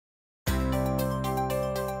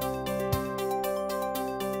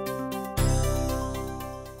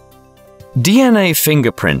DNA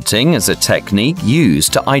fingerprinting is a technique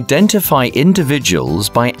used to identify individuals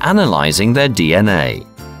by analyzing their DNA.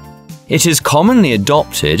 It is commonly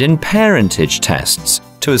adopted in parentage tests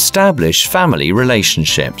to establish family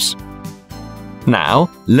relationships. Now,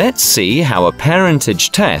 let's see how a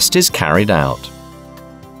parentage test is carried out.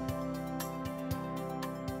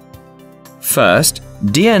 First,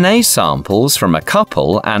 DNA samples from a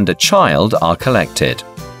couple and a child are collected.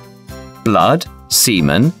 Blood,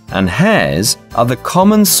 semen, and hairs are the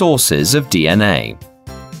common sources of DNA.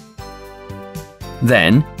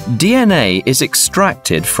 Then, DNA is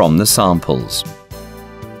extracted from the samples.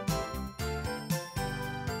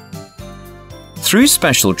 Through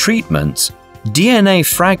special treatments, DNA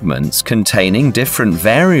fragments containing different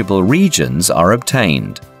variable regions are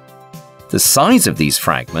obtained. The size of these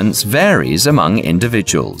fragments varies among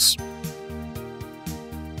individuals.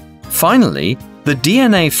 Finally, the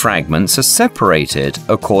DNA fragments are separated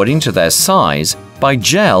according to their size by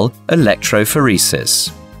gel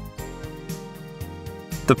electrophoresis.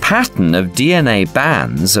 The pattern of DNA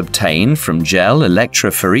bands obtained from gel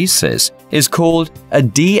electrophoresis is called a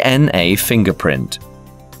DNA fingerprint.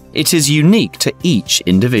 It is unique to each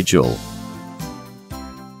individual.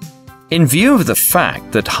 In view of the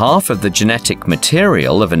fact that half of the genetic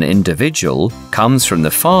material of an individual comes from the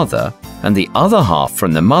father and the other half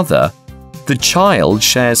from the mother, the child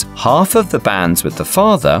shares half of the bands with the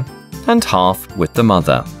father and half with the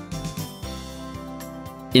mother.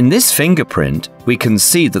 In this fingerprint, we can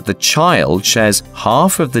see that the child shares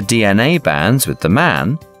half of the DNA bands with the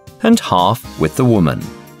man and half with the woman.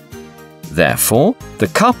 Therefore, the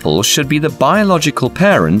couple should be the biological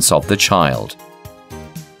parents of the child.